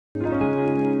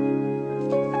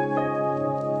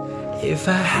If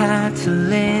I had to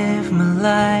live my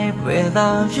life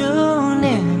without you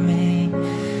near me,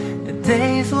 the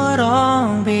days would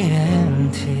all be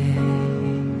empty.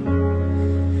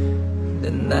 The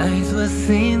nights would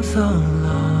seem so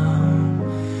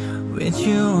long. With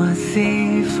you I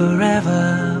see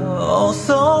forever, oh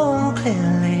so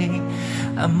clearly.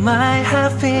 I might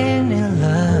have been in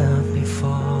love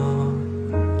before,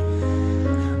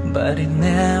 but it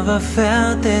never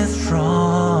felt this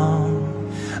strong.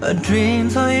 A dream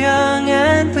so young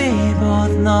and we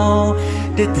both know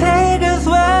they take us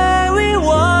where we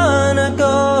wanna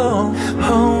go.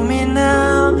 Hold me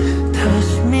now,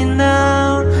 touch me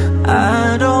now,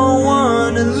 I don't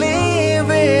wanna leave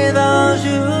without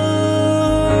you.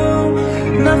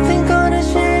 Nothing gonna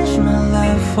change my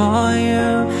life for you.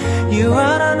 You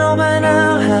ought to know by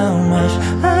now how much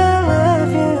I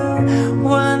love you.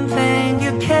 One thing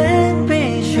you can't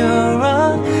be sure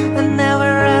of, I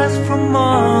never ask for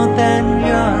more than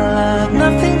your love.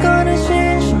 Nothing gonna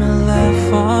change my life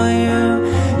for you.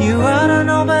 You ought to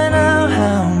know by now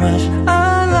how much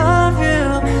I love you.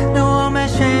 No one may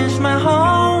change my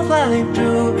whole life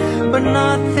too, but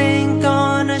nothing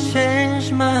gonna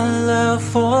change my love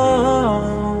for you.